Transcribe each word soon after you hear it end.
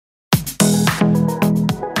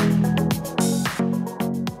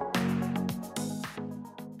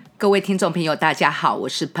各位听众朋友大家好，我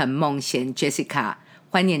是彭梦贤 Jessica，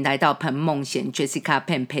 欢迎来到彭梦贤 Jessica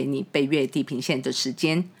Pen 陪你背阅地平线的时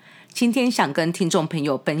间。今天想跟听众朋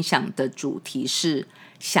友分享的主题是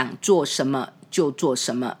想做什么就做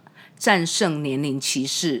什么，战胜年龄歧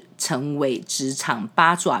视，成为职场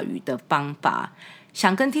八爪鱼的方法。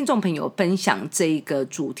想跟听众朋友分享这一个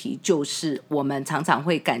主题，就是我们常常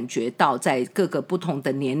会感觉到在各个不同的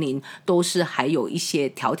年龄都是还有一些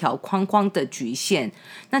条条框框的局限。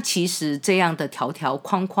那其实这样的条条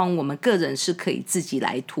框框，我们个人是可以自己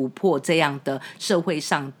来突破这样的社会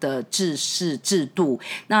上的制式制度。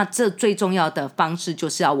那这最重要的方式就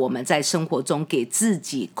是要我们在生活中给自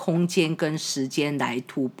己空间跟时间来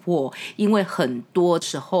突破，因为很多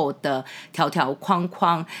时候的条条框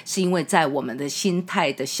框是因为在我们的心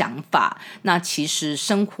态的想法，那其实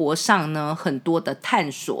生活上呢很多的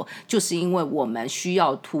探索，就是因为我们需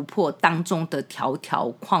要突破当中的条条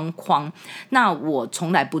框框。那我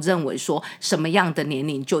从来不认为说什么样的年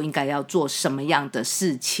龄就应该要做什么样的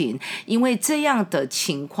事情，因为这样的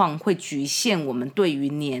情况会局限我们对于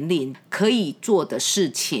年龄可以做的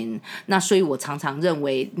事情。那所以我常常认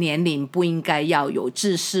为年龄不应该要有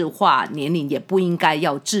制式化，年龄也不应该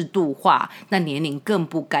要制度化，那年龄更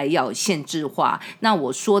不该要限制化。那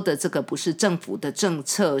我说的这个不是政府的政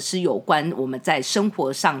策，是有关我们在生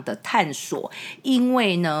活上的探索。因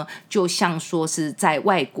为呢，就像说是在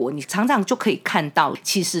外国，你常常就可以看到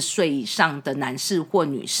70岁以上的男士或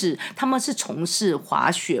女士，他们是从事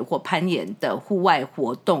滑雪或攀岩的户外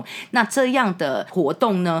活动。那这样的活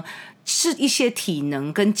动呢，是一些体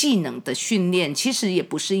能跟技能的训练，其实也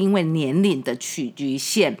不是因为年龄的局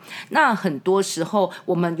限。那很多时候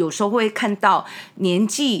我们有时候会看到年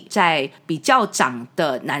纪在比较长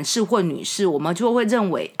的男士或女士，我们就会认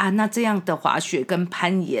为啊，那这样的滑雪跟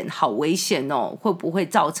攀岩好危险哦，会不会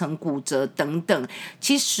造成骨折等等。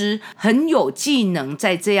其实很有技能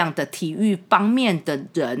在这样的体育方面的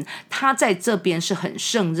人，他在这边是很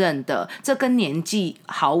胜任的，这跟年纪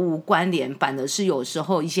毫无关联，反而是有时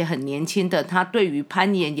候一些很年轻的，他对于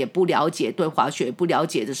攀岩也不了解，对滑雪也不了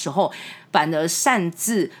解的时候，反而擅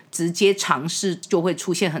自直接尝试，就会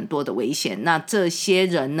出现很多的危险。那这些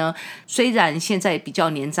人呢，虽然现在比较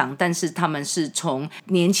年长，但是他们是从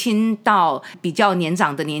年轻到比较年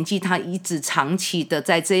长的年纪，他一直长期的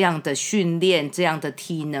在这样的训练，这样的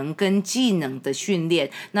体能跟技能的训练。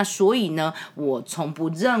那所以呢，我从不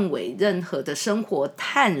认为任何的生活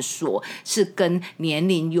探索是跟年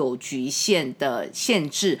龄有局限的限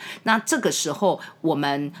制。那这个时候我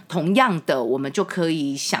们同样的，我们就可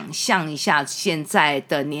以想象一下现在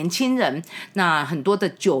的年轻人，那很多的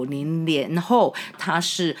90年后，他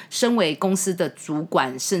是身为公司的主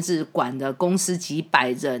管，甚至管了公司几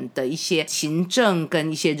百人的一些行政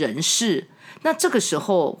跟一些人事。那这个时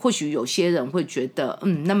候或许有些人会觉得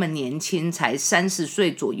那么年轻，才30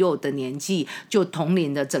岁左右的年纪就统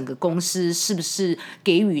领了整个公司，是不是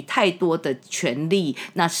给予太多的权利，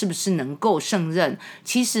那是不是能够胜任。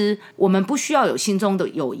其实我们不需要有心中的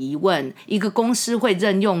有疑问，一个公司会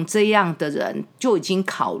任用这样的人，就已经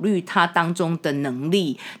考虑他当中的能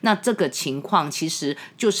力。那这个情况其实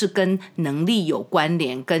就是跟能力有关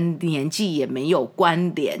联，跟年纪也没有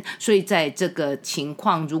关联。所以在这个情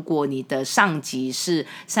况，如果你的上级是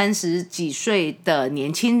30几岁的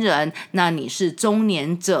年轻人，那你是中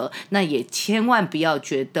年者，那也千万不要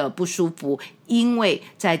觉得不舒服，因为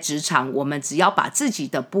在职场我们只要把自己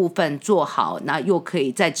的部分做好，那又可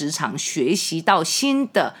以在职场学习到新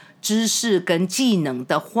的知识跟技能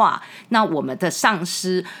的话，那我们的上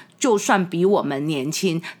司就算比我们年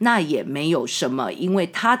轻，那也没有什么，因为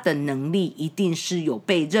他的能力一定是有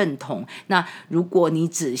被认同。那如果你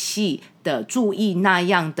仔细的注意那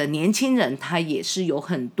样的年轻人，他也是有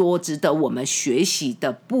很多值得我们学习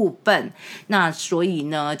的部分。那所以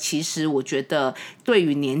呢，其实我觉得对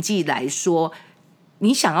于年纪来说，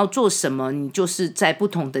你想要做什么，你就是在不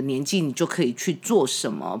同的年纪你就可以去做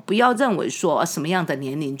什么，不要认为说什么样的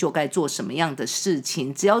年龄就该做什么样的事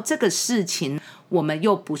情，只要这个事情我们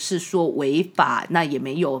又不是说违法，那也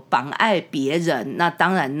没有妨碍别人。那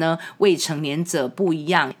当然呢，未成年者不一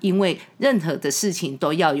样，因为任何的事情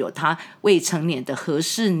都要有他未成年的合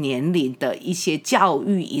适年龄的一些教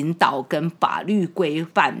育引导跟法律规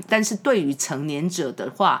范。但是对于成年者的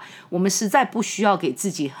话，我们实在不需要给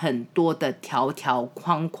自己很多的条条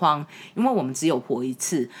框框，因为我们只有活一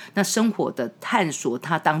次。那生活的探索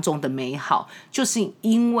它当中的美好，就是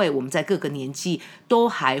因为我们在各个年纪都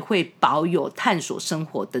还会保有探索生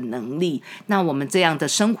活的能力。那我们这样的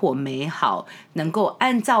生活美好，能够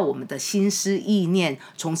按照我们的心思意念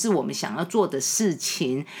从事我们想要做的事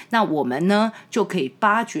情，那我们呢就可以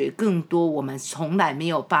发掘更多我们从来没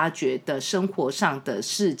有发掘的生活上的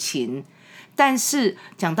事情。但是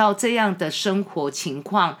讲到这样的生活情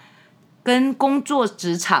况，跟工作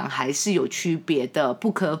职场还是有区别的，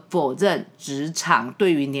不可否认，职场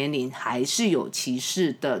对于年龄还是有歧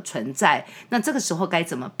视的存在。那这个时候该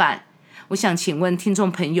怎么办？我想请问听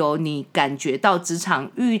众朋友，你感觉到职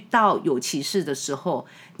场遇到有歧视的时候，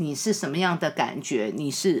你是什么样的感觉？你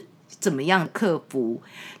是怎么样克服？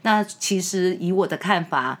那其实以我的看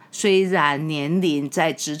法，虽然年龄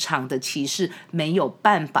在职场的歧视没有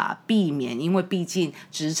办法避免，因为毕竟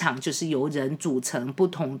职场就是由人组成，不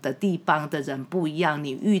同的地方的人不一样，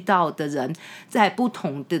你遇到的人在不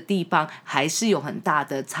同的地方还是有很大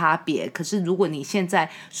的差别。可是如果你现在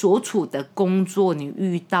所处的工作，你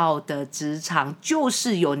遇到的职场就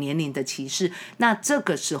是有年龄的歧视，那这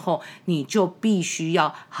个时候你就必须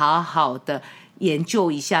要好好的研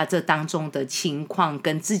究一下这当中的情况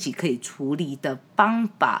跟自己可以处理的方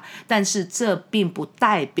法。但是这并不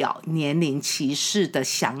代表年龄歧视的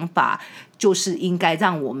想法就是应该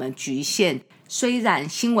让我们局限。虽然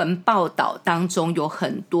新闻报道当中有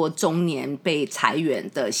很多中年被裁员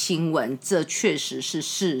的新闻，这确实是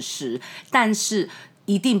事实，但是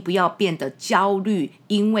一定不要变得焦虑，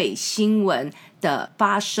因为新闻的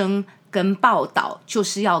发生跟报道就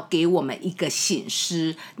是要给我们一个醒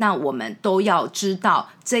思。那我们都要知道，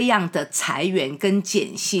这样的裁员跟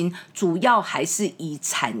减薪主要还是以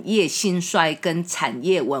产业兴衰跟产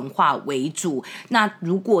业文化为主。那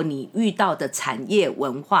如果你遇到的产业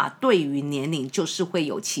文化对于年龄就是会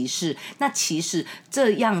有歧视，那其实这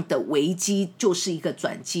样的危机就是一个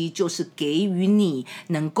转机，就是给予你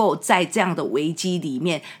能够在这样的危机里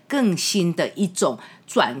面更新的一种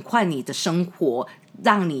转换你的生活，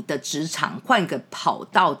让你的职场换个跑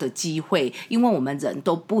道的机会。因为我们人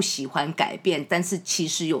都不喜欢改变，但是其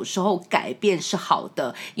实有时候改变是好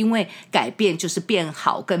的，因为改变就是变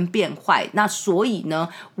好跟变坏。那所以呢，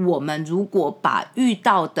我们如果把遇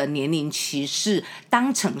到的年龄歧视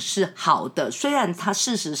当成是好的，虽然它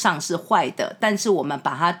事实上是坏的，但是我们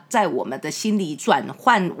把它在我们的心里转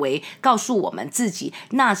换为告诉我们自己，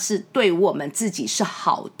那是对我们自己是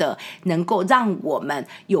好的，能够让我们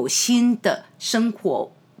有新的生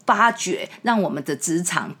活发掘，让我们的职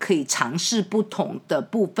场可以尝试不同的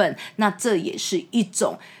部分。那这也是一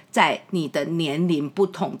种在你的年龄不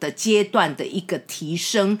同的阶段的一个提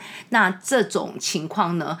升。那这种情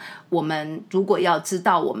况呢，我们如果要知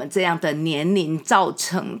道我们这样的年龄造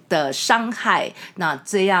成的伤害，那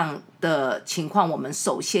这样的情况，我们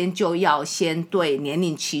首先就要先对年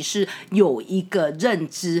龄歧视有一个认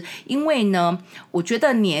知。因为呢，我觉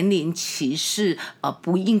得年龄歧视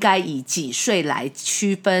不应该以几岁来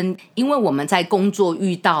区分，因为我们在工作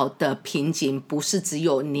遇到的瓶颈不是只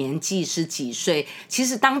有年纪是几岁，其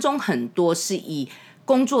实当中很多是以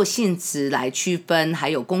工作性质来区分，还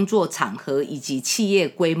有工作场合以及企业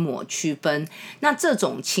规模区分。那这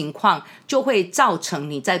种情况就会造成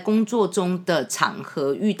你在工作中的场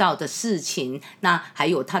合遇到的事情，那还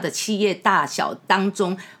有它的企业大小当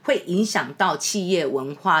中，会影响到企业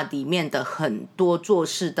文化里面的很多做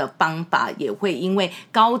事的方法，也会因为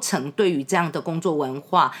高层对于这样的工作文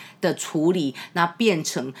化的处理，那变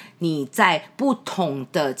成你在不同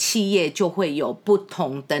的企业就会有不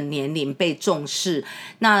同的年龄被重视。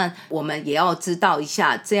那我们也要知道一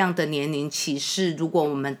下，这样的年龄歧视，如果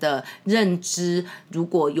我们的认知如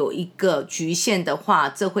果有一个局限的话，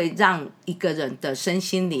这会让一个人的身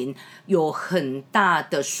心灵有很大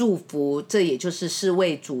的束缚。这也就是世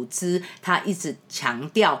卫组织他一直强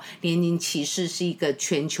调，年龄歧视是一个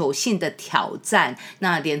全球性的挑战。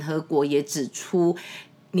那联合国也指出，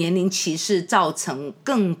年龄歧视造成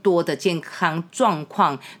更多的健康状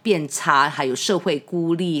况变差，还有社会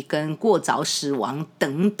孤立跟过早死亡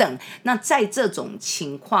等等。那在这种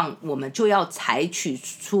情况，我们就要采取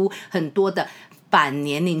出很多的反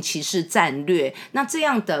年龄歧视战略。那这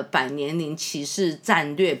样的反年龄歧视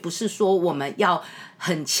战略，不是说我们要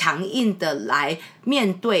很强硬的来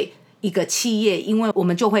面对一个企业，因为我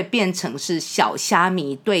们就会变成是小虾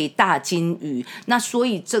米对大金鱼。那所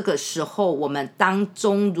以这个时候，我们当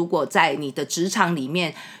中如果在你的职场里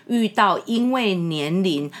面遇到因为年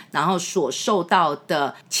龄然后所受到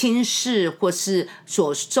的轻视，或是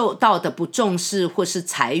所受到的不重视，或是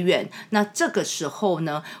裁员，那这个时候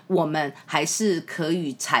呢，我们还是可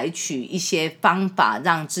以采取一些方法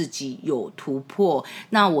让自己有突破。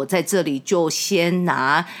那我在这里就先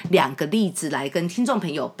拿2个例子来跟听众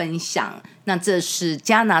朋友分享。那这是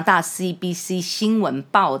加拿大 CBC 新闻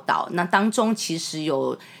报道，那当中其实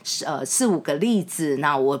有4-5个例子，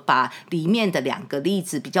那我把里面的2个例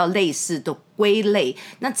子比较类似的归类。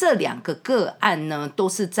那这2个个案呢，都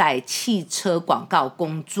是在汽车广告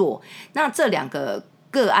工作。那这2个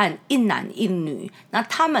个案一男一女，那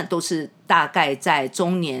他们都是大概在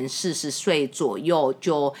中年40岁左右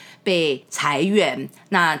就被裁员，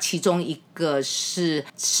那其中一个是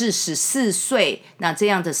44岁，那这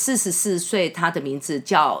样的44岁他的名字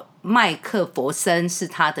叫麦克佛森，是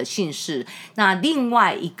他的姓氏。那另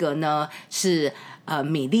外一个呢是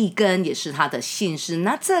米利根，也是他的姓氏。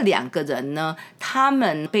那这2个人呢，他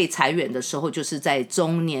们被裁员的时候就是在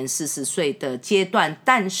中年40岁的阶段，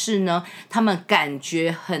但是呢他们感觉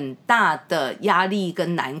很大的压力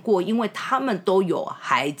跟难过，因为他们都有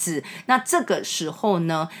孩子。那这个时候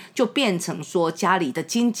呢就变成说家里的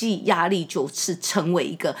经济压力就是成为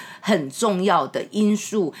一个很重要的因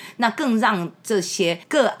素。那更让这些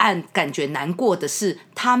个案感觉难过的是，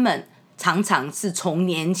他们常常是从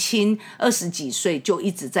年轻20几岁就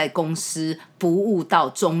一直在公司服务到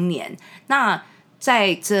中年。那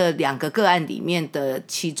在这2个个案里面的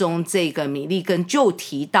其中，这个米利根就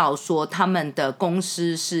提到说，他们的公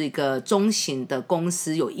司是一个中型的公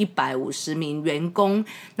司，有150名员工，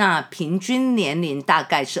那平均年龄大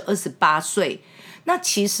概是28岁。那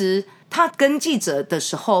其实他跟记者的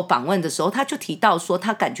时候访问的时候，他就提到说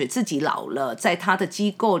他感觉自己老了，在他的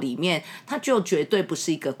机构里面他就绝对不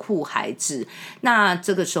是一个酷孩子。那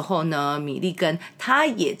这个时候呢，米利根他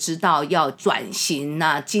也知道要转型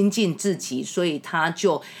精进自己，所以他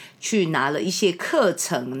就去拿了一些课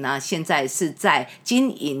程，那现在是在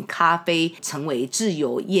经营咖啡，成为自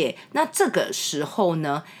由业。那这个时候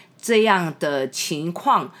呢，这样的情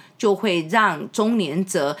况就会让中年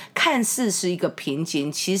者看似是一个瓶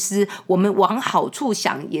颈，其实我们往好处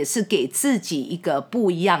想，也是给自己一个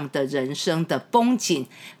不一样的人生的风景。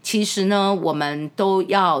其实呢，我们都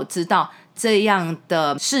要知道，这样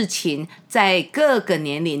的事情在各个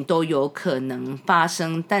年龄都有可能发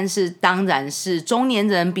生，但是当然是中年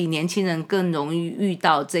人比年轻人更容易遇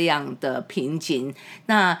到这样的瓶颈。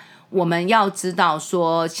那我们要知道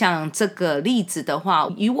说，像这个例子的话，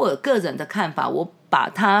以我个人的看法，我把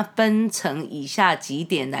它分成以下几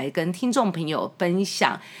点来跟听众朋友分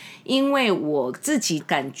享。因为我自己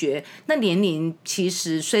感觉，那年龄其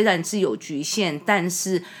实虽然是有局限，但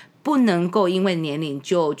是不能够因为年龄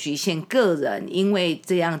就局限个人，因为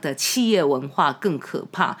这样的企业文化更可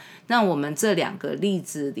怕。那我们这2个例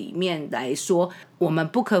子里面来说，我们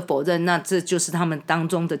不可否认，那这就是他们当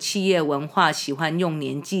中的企业文化，喜欢用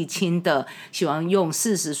年纪轻的，喜欢用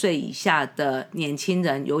40岁以下的年轻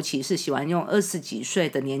人，尤其是喜欢用20几岁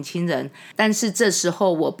的年轻人。但是这时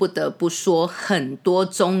候我不得不说，很多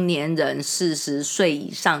中年人40岁以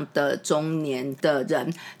上的中年的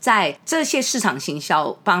人，在这些市场行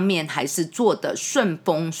销方面还是做得顺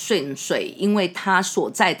风顺水，因为他所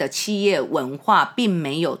在的企业文化并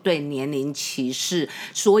没有对年龄歧视，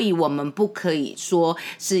所以我们不可以说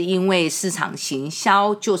是因为市场行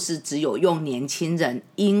销就是只有用年轻人，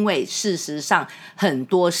因为事实上很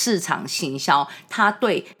多市场行销他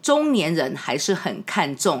对中年人还是很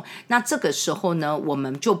看重。那这个时候呢，我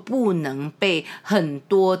们就不能被很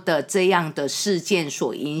多的这样的事件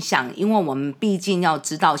所影响，因为我们毕竟要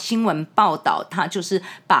知道，新闻报道它就是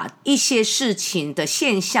把一些事情的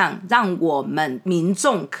现象让我们民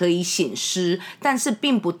众可以省思，但是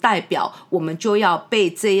并不代表我们就要被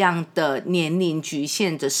这样的年龄局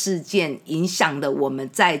限的事件影响了我们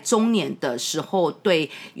在中年的时候对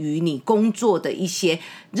于你工作的一些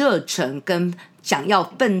热忱跟想要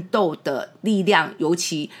奋斗的力量。尤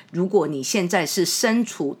其如果你现在是身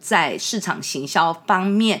处在市场行销方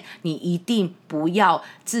面，你一定不要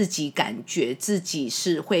自己感觉自己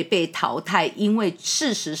是会被淘汰，因为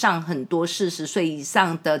事实上很多40岁以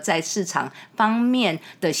上的在市场方面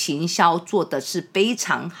的行销做的是非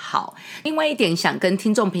常好。另外一点想跟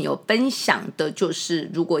听众朋友分享的就是，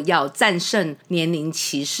如果要战胜年龄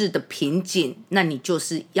歧视的瓶颈，那你就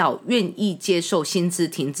是要愿意接受薪资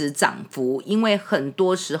停止涨幅，因为很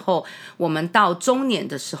多时候我们到中年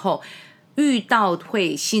的时候遇到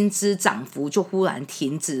会薪资涨幅就忽然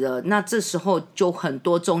停止了，那这时候就很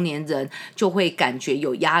多中年人就会感觉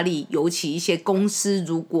有压力，尤其一些公司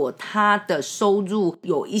如果他的收入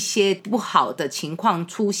有一些不好的情况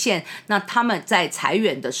出现，那他们在裁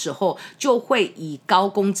员的时候就会以高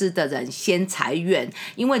工资的人先裁员，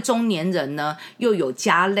因为中年人呢又有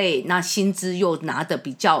家累，那薪资又拿得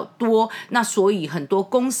比较多，那所以很多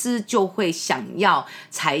公司就会想要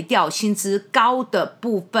裁掉薪资高的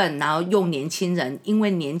部分，然后用年轻人，因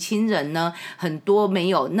为年轻人呢很多没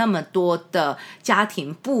有那么多的家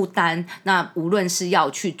庭负担，那无论是要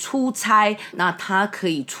去出差，那他可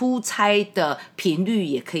以出差的频率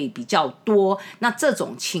也可以比较多，那这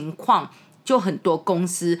种情况就很多公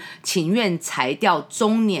司情愿裁掉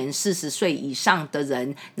中年40岁以上的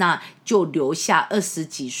人，那就留下20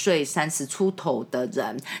几岁30出头的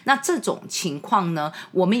人。那这种情况呢，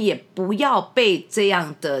我们也不要被这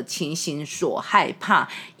样的情形所害怕，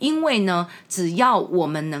因为呢，只要我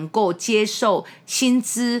们能够接受薪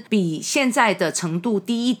资比现在的程度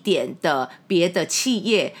低一点的别的企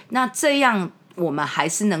业，那这样我们还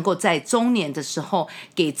是能够在中年的时候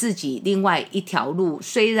给自己另外一条路。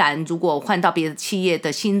虽然如果换到别的企业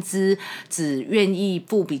的薪资只愿意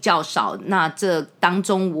付比较少，那这当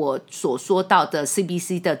中我所说到的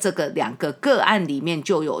CBC 的这个2个个案里面，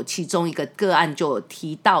就有其中一个个案就有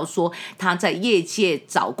提到说，他在业界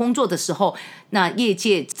找工作的时候，那业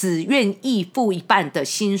界只愿意付一半的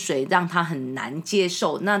薪水，让他很难接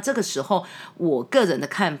受。那这个时候我个人的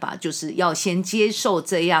看法就是要先接受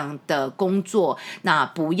这样的工作，那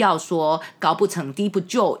不要说高不成低不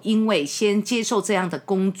就，因为先接受这样的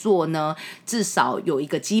工作呢，至少有一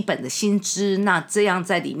个基本的薪资，那这样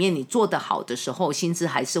在里面你做得好的时候，薪资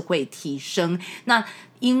还是会提升。那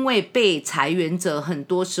因为被裁员者很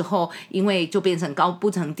多时候因为就变成高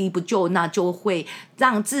不成低不就，那就会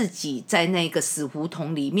让自己在那个死胡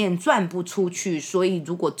同里面转不出去。所以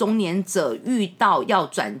如果中年者遇到要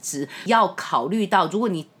转职，要考虑到如果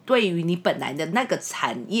你对于你本来的那个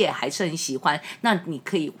产业还是很喜欢，那你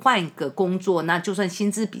可以换一个工作，那就算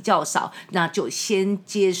薪资比较少，那就先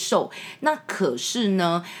接受。那可是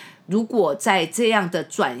呢，如果在这样的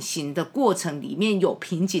转型的过程里面有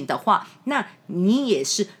瓶颈的话，那你也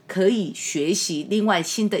是可以学习另外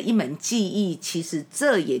新的一门技艺。其实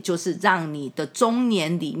这也就是让你的中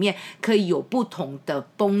年里面可以有不同的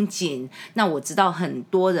风景。那我知道很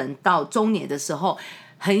多人到中年的时候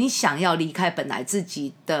很想要离开本来自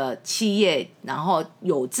己的企业，然后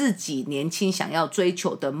有自己年轻想要追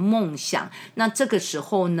求的梦想。那这个时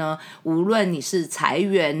候呢，无论你是裁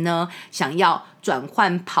员呢，想要转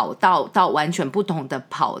换跑道到完全不同的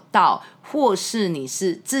跑道，或是你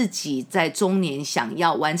是自己在中年想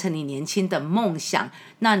要完成你年轻的梦想，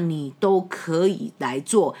那你都可以来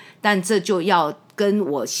做。但这就要跟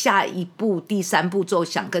我下一步第3步骤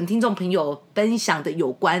想跟听众朋友分享的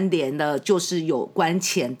有关联了，就是有关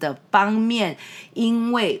钱的方面。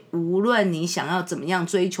因为无论你想要怎么样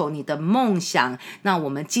追求你的梦想，那我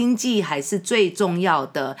们经济还是最重要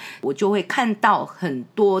的。我就会看到很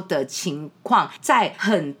多的情况，在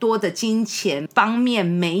很多的金钱方面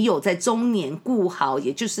没有在中年顾好，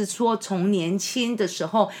也就是说从年轻的时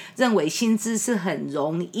候认为薪资是很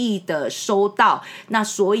容易的收到，那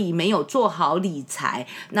所以没有做好理财，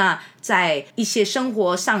那在一些生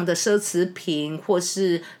活上的奢侈品或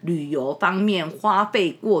是旅游方面花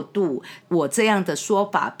费过度。我这样的说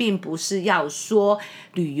法并不是要说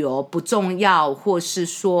旅游不重要，或是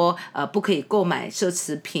说不可以购买奢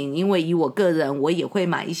侈品，因为以我个人我也会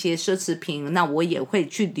买一些奢侈品，那我也会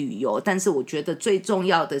去旅游。但是我觉得最重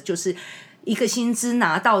要的就是一个薪资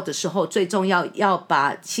拿到的时候，最重要要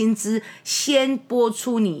把薪资先拨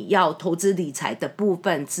出你要投资理财的部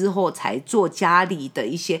分，之后才做家里的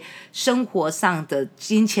一些生活上的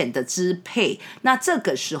金钱的支配。那这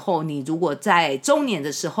个时候你如果在中年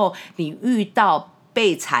的时候你遇到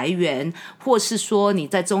被裁员，或是说你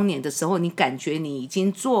在中年的时候你感觉你已经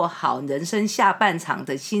做好人生下半场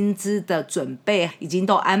的薪资的准备，已经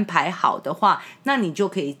都安排好的话，那你就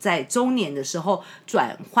可以在中年的时候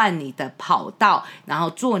转换你的跑道，然后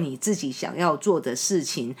做你自己想要做的事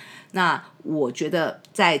情。那我觉得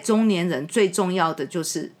在中年人最重要的就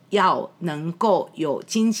是要能够有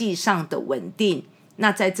经济上的稳定。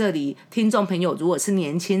那在这里听众朋友如果是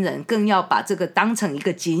年轻人，更要把这个当成一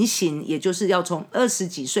个警醒，也就是要从20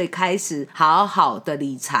几岁开始好好的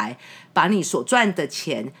理财，把你所赚的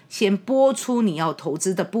钱先拨出你要投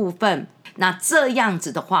资的部分。那这样子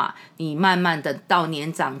的话，你慢慢的到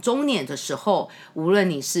年长中年的时候，无论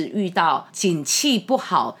你是遇到景气不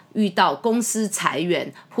好，遇到公司裁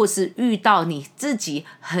员，或是遇到你自己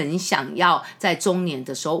很想要在中年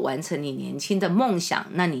的时候完成你年轻的梦想，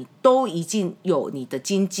那你都已经有你的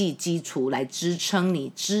经济基础来支撑你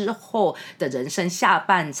之后的人生下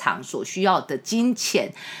半场所需要的金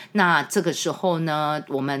钱。那这个时候呢，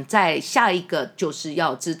我们在下一个就是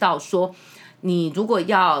要知道说，你如果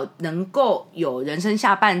要能够有人生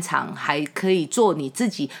下半场还可以做你自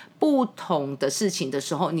己不同的事情的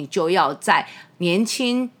时候，你就要在年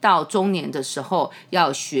轻到中年的时候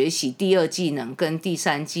要学习第2技能跟第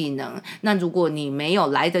3技能。那如果你没有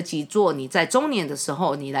来得及做，你在中年的时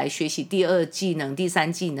候你来学习第2技能第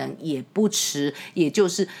3技能也不迟。也就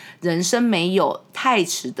是人生没有太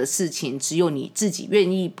迟的事情，只有你自己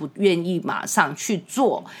愿意不愿意马上去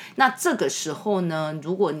做。那这个时候呢，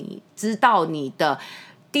如果你知道你的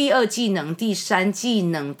第二技能、第三技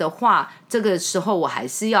能的话，这个时候我还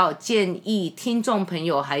是要建议听众朋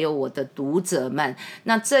友还有我的读者们，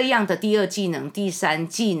那这样的第二技能、第三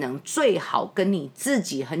技能最好跟你自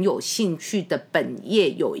己很有兴趣的本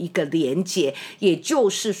业有一个连结，也就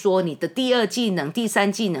是说你的第二技能、第三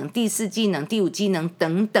技能、第四技能、第五技能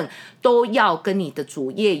等等都要跟你的主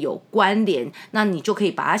业有关联，那你就可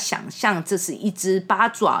以把它想象这是一只八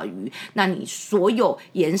爪鱼，那你所有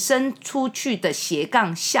延伸出去的斜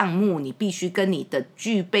杠项目，你必须跟你的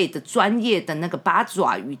具备的专业的那个八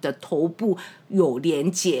爪鱼的头部有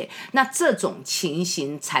连结，那这种情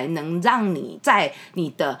形才能让你在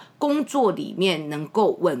你的工作里面能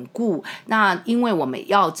够稳固。那因为我们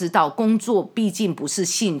要知道工作毕竟不是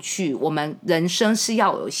兴趣，我们人生是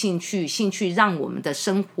要有兴趣，兴趣让我们的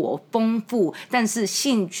生活丰富，但是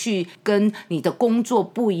兴趣跟你的工作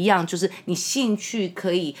不一样，就是你兴趣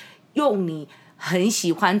可以用你很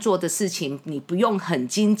喜欢做的事情，你不用很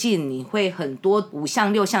精进，你会很多5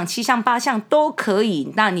项6项7项8项都可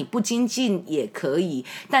以，那你不精进也可以。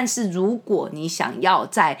但是如果你想要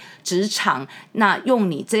在职场那用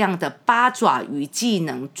你这样的八爪鱼技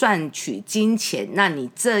能赚取金钱，那你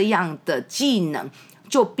这样的技能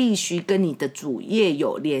就必须跟你的主业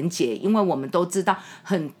有连结，因为我们都知道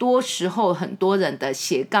很多时候很多人的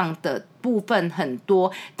斜杠的部分很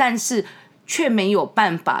多，但是却没有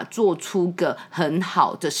办法做出个很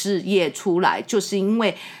好的事业出来，就是因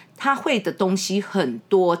为他会的东西很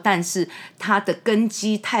多，但是他的根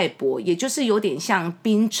基太薄，也就是有点像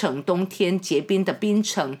冰城，冬天结冰的冰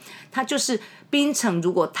城，它就是冰层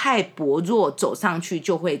如果太薄弱，走上去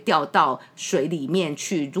就会掉到水里面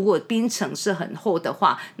去。如果冰层是很厚的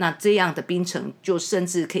话，那这样的冰层就甚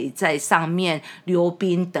至可以在上面溜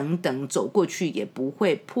冰等等，走过去也不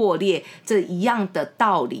会破裂。这一样的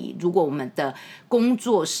道理，如果我们的工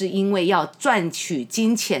作是因为要赚取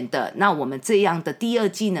金钱的，那我们这样的第二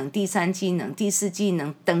技能、第三技能、第四技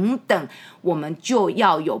能等等，我们就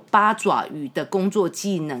要有八爪鱼的工作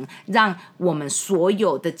技能，让我们所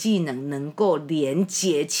有的技能能够连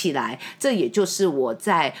结起来。这也就是我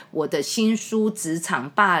在我的新书《职场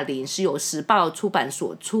霸凌》是由时报出版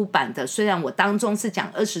所出版的，虽然我当中是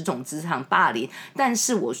讲20种职场霸凌，但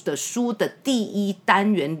是我的书的第1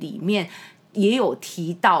单元里面也有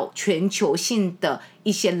提到全球性的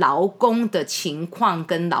一些劳工的情况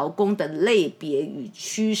跟劳工的类别与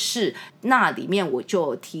趋势，那里面我就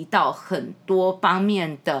有提到很多方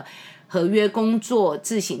面的合约工作、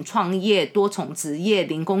自行创业、多重职业、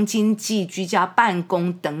零工经济、居家办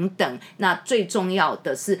公等等。那最重要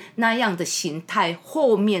的是那样的形态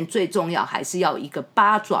后面最重要还是要一个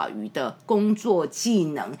八爪鱼的工作技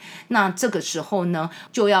能。那这个时候呢，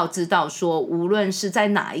就要知道说无论是在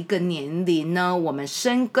哪一个年龄呢，我们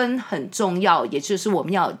深耕很重要，也就是我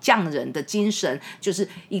们要有匠人的精神，就是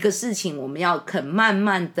一个事情我们要肯慢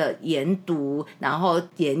慢的研读，然后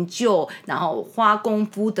研究，然后花功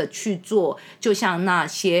夫的去做。就像那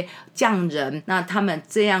些匠人，那他们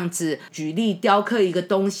这样子举例雕刻一个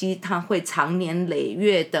东西，他会长年累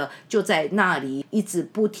月的就在那里一直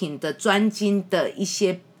不停的专精的一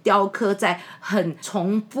些雕刻，在很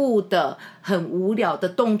重复的很无聊的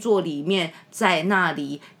动作里面，在那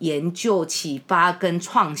里研究启发跟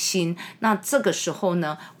创新。那这个时候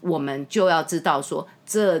呢，我们就要知道说，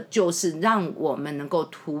这就是让我们能够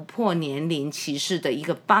突破年龄歧视的一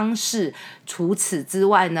个方式。除此之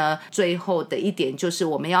外呢，最后的一点就是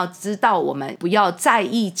我们要知道，我们不要在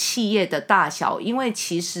意企业的大小，因为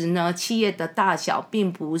其实呢，企业的大小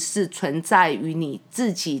并不是存在于你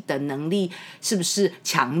自己的能力是不是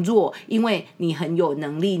强弱，因为你很有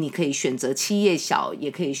能力，你可以选择企业小，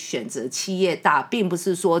也可以选择企业大，并不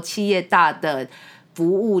是说企业大的服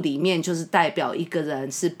务里面就是代表一个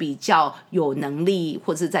人是比较有能力，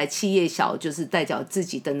或是在企业小就是代表自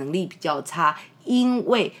己的能力比较差。因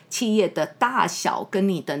为企业的大小跟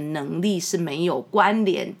你的能力是没有关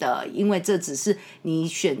联的，因为这只是你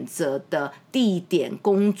选择的地点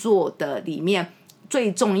工作的里面，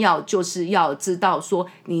最重要就是要知道说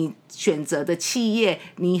你选择的企业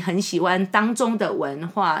你很喜欢当中的文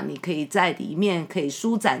化，你可以在里面可以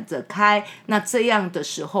舒展着开，那这样的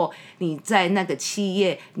时候你在那个企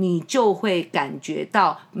业你就会感觉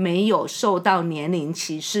到没有受到年龄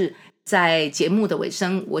歧视。在节目的尾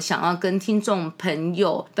声，我想要跟听众朋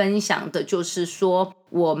友分享的就是说，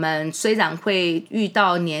我们虽然会遇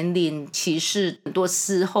到年龄歧视，很多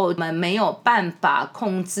时候我们没有办法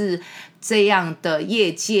控制这样的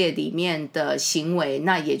业界里面的行为，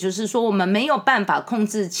那也就是说我们没有办法控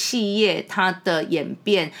制企业它的演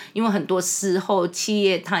变，因为很多时候企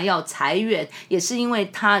业它要裁员也是因为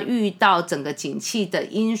它遇到整个景气的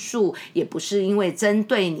因素，也不是因为针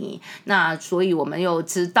对你。那所以我们又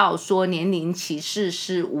知道说年龄歧视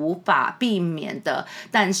是无法避免的，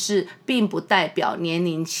但是并不代表年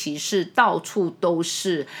龄歧视到处都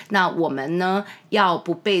是。那我们呢，要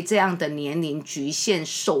不被这样的年龄局限，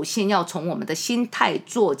首先要从我们的心态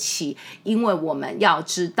做起，因为我们要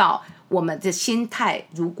知道我们的心态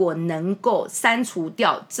如果能够删除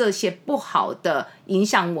掉这些不好的影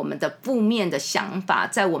响我们的负面的想法，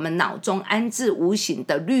在我们脑中安置无形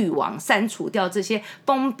的滤网，删除掉这些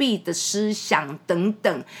封闭的思想等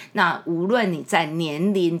等，那无论你在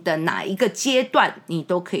年龄的哪一个阶段，你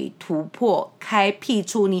都可以突破，开辟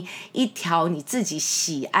出你一条你自己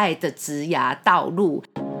喜爱的职涯道路。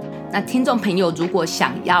那听众朋友如果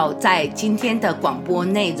想要在今天的广播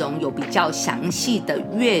内容有比较详细的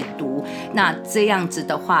阅读，那这样子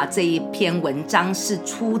的话，这一篇文章是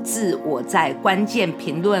出自我在关键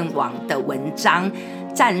评论网的文章，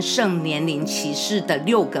战胜年龄歧视的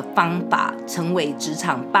6个方法，成为职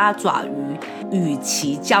场八爪鱼，与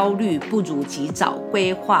其焦虑不如及早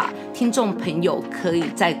规划。听众朋友可以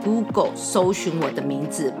在 Google 搜寻我的名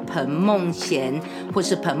字彭梦贤，或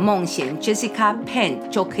是彭梦贤 Jessica Pan，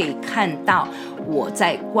 就可以看到我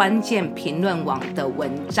在关键评论网的文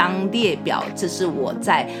章列表，这是我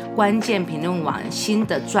在关键评论网新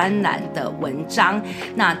的专栏的文章。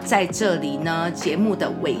那在这里呢，节目的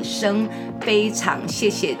尾声，非常谢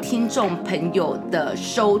谢听众朋友的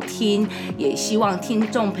收听，也希望听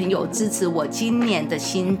众朋友支持我今年的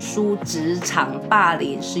新书《职场霸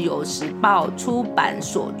凌》，是由时报出版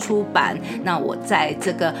所出版。那我在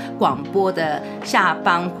这个广播的下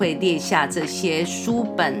方会列下这些书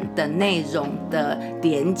本的内容的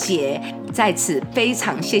连结。在此非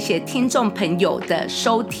常谢谢听众朋友的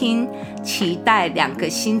收听，期待2个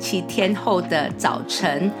星期天后的早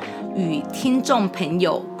晨与听众朋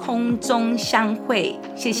友空中相会，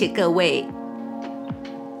谢谢各位。